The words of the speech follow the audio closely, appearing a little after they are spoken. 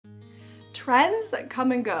Trends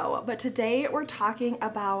come and go, but today we're talking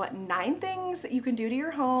about 9 things that you can do to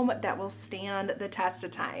your home that will stand the test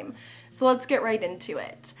of time. So let's get right into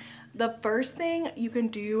it. The first thing you can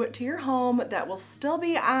do to your home that will still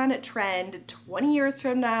be on trend 20 years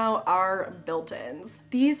from now are built-ins.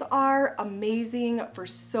 These are amazing for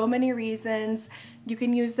so many reasons. You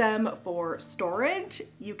can use them for storage,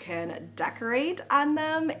 you can decorate on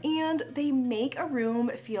them, and they make a room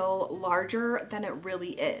feel larger than it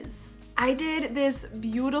really is. I did this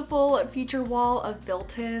beautiful feature wall of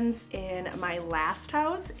built-ins in my last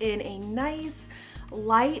house in a nice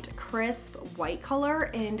light crisp white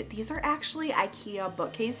color, and these are actually IKEA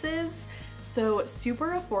bookcases, so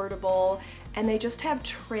super affordable, and they just have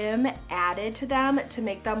trim added to them to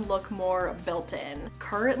make them look more built-in.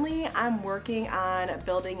 Currently I'm working on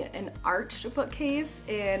building an arched bookcase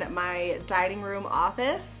in my dining room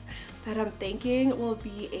office that I'm thinking will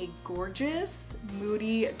be a gorgeous,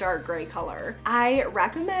 moody, dark gray color. I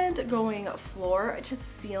recommend going floor to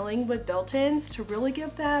ceiling with built-ins to really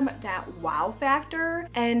give them that wow factor,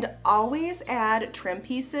 and always add trim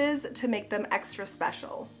pieces to make them extra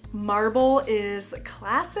special. Marble is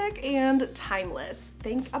classic and timeless.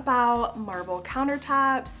 Think about marble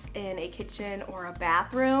countertops in a kitchen or a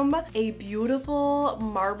bathroom, a beautiful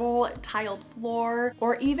marble tiled floor,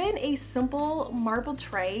 or even a simple marble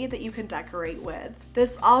tray that you can decorate with.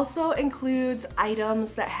 This also includes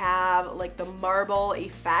items that have like the marble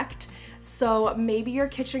effect. So maybe your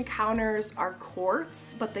kitchen counters are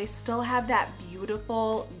quartz, but they still have that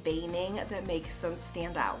beautiful veining that makes them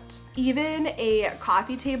stand out. Even a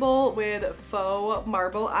coffee table with faux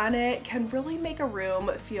marble on it can really make a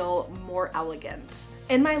room feel more elegant.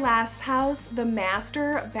 In my last house, the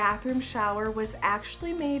master bathroom shower was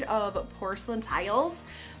actually made of porcelain tiles,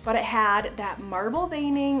 but it had that marble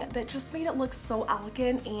veining that just made it look so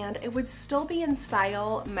elegant, and it would still be in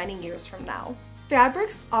style many years from now.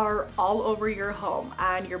 Fabrics are all over your home,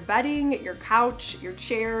 on your bedding, your couch, your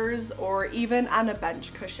chairs, or even on a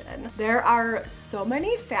bench cushion. There are so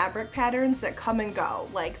many fabric patterns that come and go,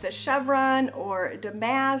 like the chevron or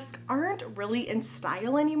damask aren't really in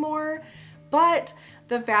style anymore, but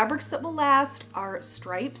the fabrics that will last are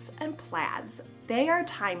stripes and plaids. They are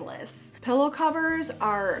timeless. Pillow covers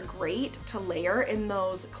are great to layer in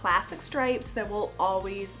those classic stripes that will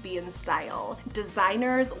always be in style.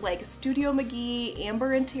 Designers like Studio McGee,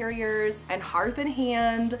 Amber Interiors, and Hearth and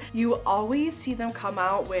Hand, you always see them come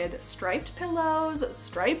out with striped pillows,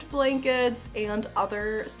 striped blankets, and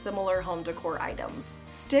other similar home decor items.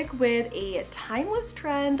 Stick with a timeless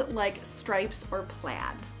trend like stripes or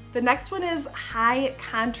plaid. The next one is high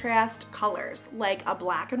contrast colors, like a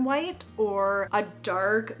black and white or a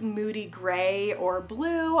dark moody gray or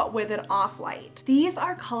blue with an off-white. These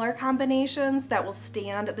are color combinations that will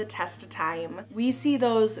stand the test of time. We see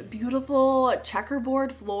those beautiful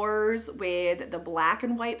checkerboard floors with the black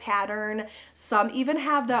and white pattern. Some even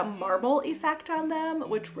have that marble effect on them,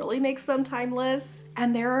 which really makes them timeless.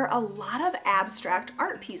 And there are a lot of abstract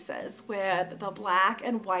art pieces with the black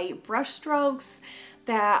and white brush strokes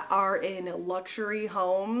that are in luxury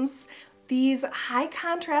homes. These high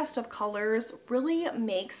contrast of colors really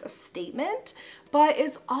makes a statement, but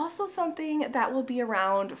is also something that will be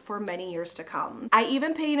around for many years to come. I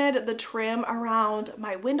even painted the trim around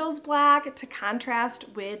my windows black to contrast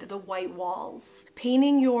with the white walls.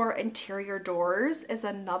 Painting your interior doors is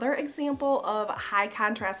another example of high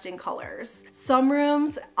contrasting colors. Some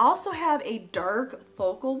rooms also have a dark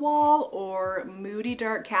focal wall or moody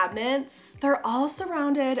dark cabinets. They're all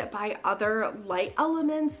surrounded by other light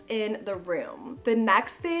elements in the room. The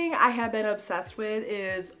next thing I have been obsessed with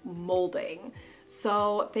is molding.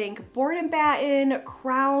 So think board and batten,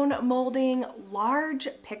 crown molding, large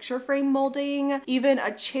picture frame molding, even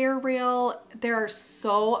a chair rail. There are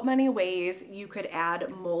so many ways you could add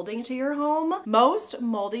molding to your home. Most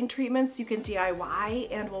molding treatments you can DIY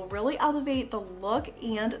and will really elevate the look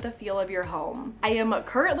and the feel of your home. I am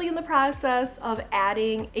currently in the process of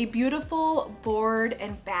adding a beautiful board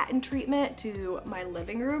and batten treatment to my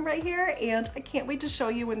living room right here, and I can't wait to show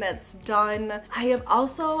you when that's done. I have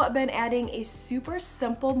also been adding a super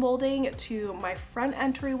simple molding to my front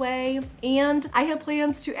entryway, and I have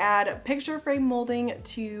plans to add picture frame molding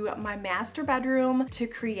to my master bedroom to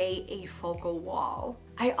create a focal wall.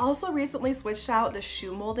 I also recently switched out the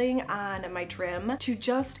shoe molding on my trim to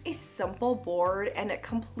just a simple board, and it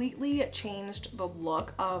completely changed the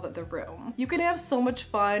look of the room. You can have so much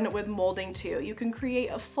fun with molding too. You can create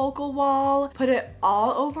a focal wall, put it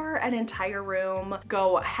all over an entire room,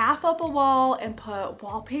 go half up a wall and put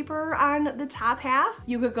wallpaper on the top half.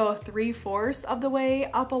 You could go 3/4 of the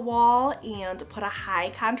way up a wall and put a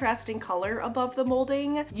high contrasting color above the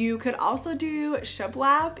molding. You could also do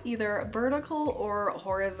shiplap, either vertical or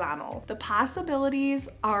horizontal. The possibilities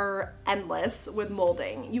are endless with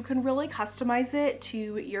molding. You can really customize it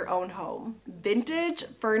to your own home. Vintage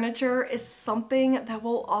furniture is something that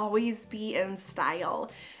will always be in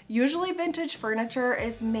style. Usually vintage furniture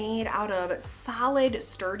is made out of solid,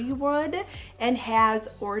 sturdy wood and has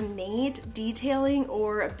ornate detailing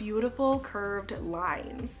or beautiful curved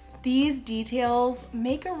lines. These details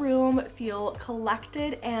make a room feel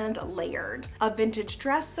collected and layered. A vintage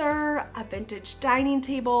dresser, a vintage dining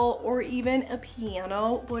table, or even a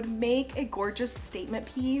piano would make a gorgeous statement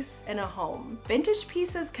piece in a home. Vintage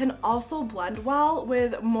pieces can also blend well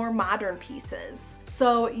with more modern pieces.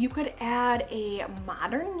 So you could add a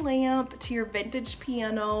modern lamp to your vintage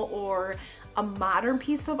piano or a modern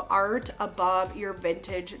piece of art above your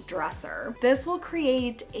vintage dresser. This will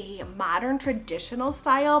create a modern traditional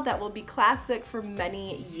style that will be classic for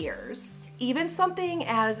many years. Even something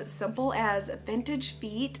as simple as vintage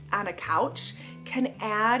feet on a couch can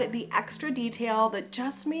add the extra detail that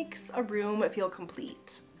just makes a room feel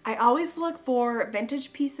complete. I always look for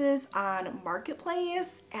vintage pieces on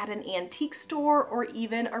Marketplace, at an antique store, or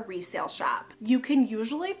even a resale shop. You can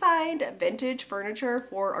usually find vintage furniture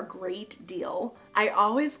for a great deal. I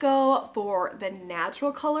always go for the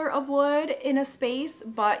natural color of wood in a space,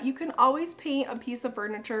 but you can always paint a piece of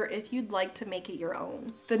furniture if you'd like to make it your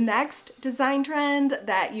own. The next design trend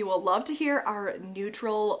that you will love to hear are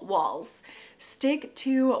neutral walls. Stick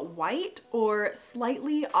to white or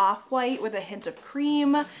slightly off-white with a hint of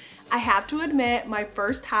cream. I have to admit, my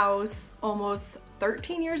first house almost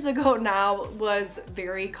 13 years ago now was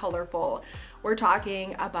very colorful. We're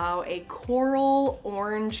talking about a coral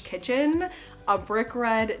orange kitchen, a brick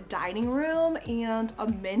red dining room, and a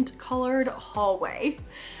mint colored hallway.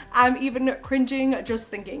 I'm even cringing just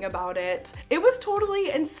thinking about it. It was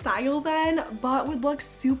totally in style then, but would look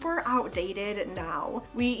super outdated now.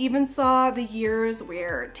 We even saw the years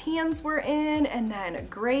where tans were in and then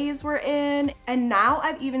grays were in, and now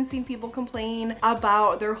I've even seen people complain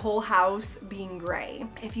about their whole house being gray.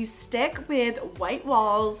 If you stick with white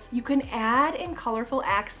walls, you can add in colorful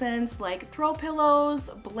accents like throw pillows,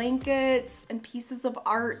 blankets, and pieces of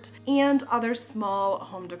art, and other small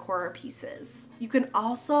home decor pieces. You can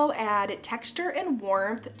also add texture and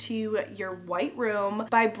warmth to your white room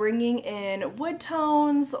by bringing in wood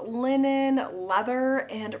tones, linen, leather,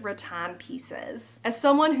 and rattan pieces. As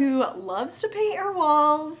someone who loves to paint her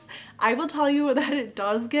walls, I will tell you that it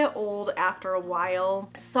does get old after a while.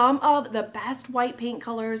 Some of the best white paint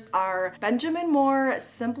colors are Benjamin Moore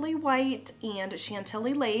Simply White and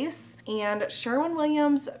Chantilly Lace, and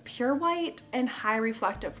Sherwin-Williams Pure White and High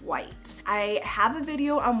Reflective White. I have a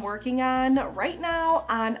video I'm working on right now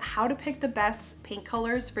on how to pick the best paint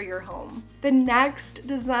colors for your home. The next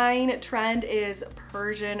design trend is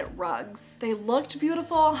Persian rugs. They looked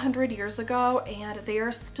beautiful 100 years ago and they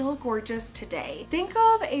are still gorgeous today. Think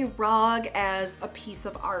of a rug as a piece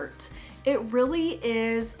of art. It really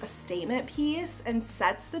is a statement piece and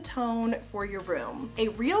sets the tone for your room. A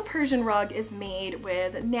real Persian rug is made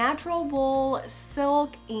with natural wool,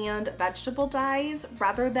 silk, and vegetable dyes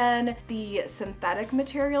rather than the synthetic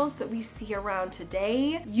materials that we see around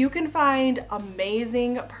today. You can find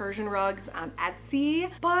amazing Persian rugs on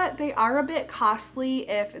Etsy, but they are a bit costly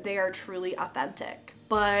if they are truly authentic.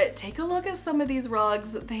 But take a look at some of these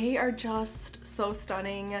rugs. They are just so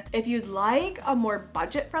stunning. If you'd like a more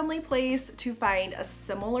budget-friendly place to find a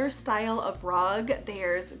similar style of rug,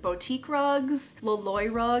 there's boutique rugs.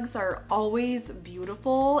 Loloi rugs are always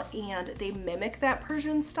beautiful and they mimic that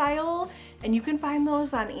Persian style, and you can find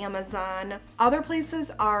those on Amazon. Other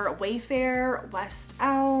places are Wayfair, West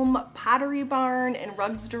Elm, Pottery Barn, and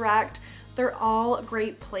Rugs Direct. They're all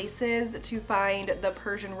great places to find the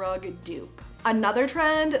Persian rug dupe. Another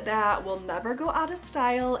trend that will never go out of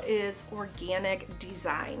style is organic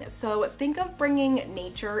design. So think of bringing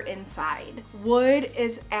nature inside. Wood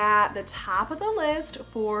is at the top of the list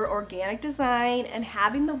for organic design, and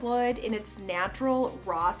having the wood in its natural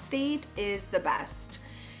raw state is the best.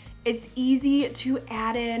 It's easy to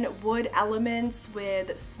add in wood elements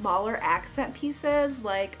with smaller accent pieces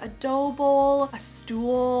like a dough bowl, a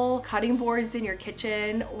stool, cutting boards in your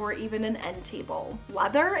kitchen, or even an end table.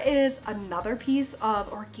 Leather is another piece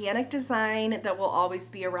of organic design that will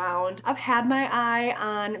always be around. I've had my eye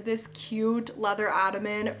on this cute leather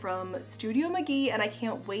ottoman from Studio McGee, and I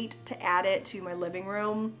can't wait to add it to my living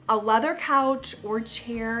room. A leather couch or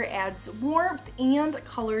chair adds warmth and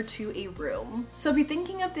color to a room. So be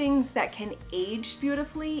thinking of things that can age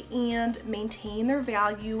beautifully and maintain their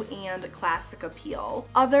value and classic appeal.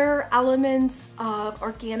 Other elements of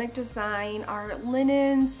organic design are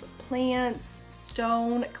linens, plants,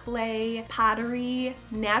 stone, clay, pottery,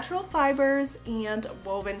 natural fibers, and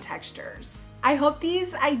woven textures. I hope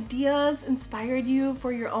these ideas inspired you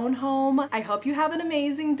for your own home. I hope you have an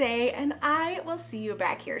amazing day, and I will see you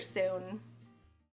back here soon.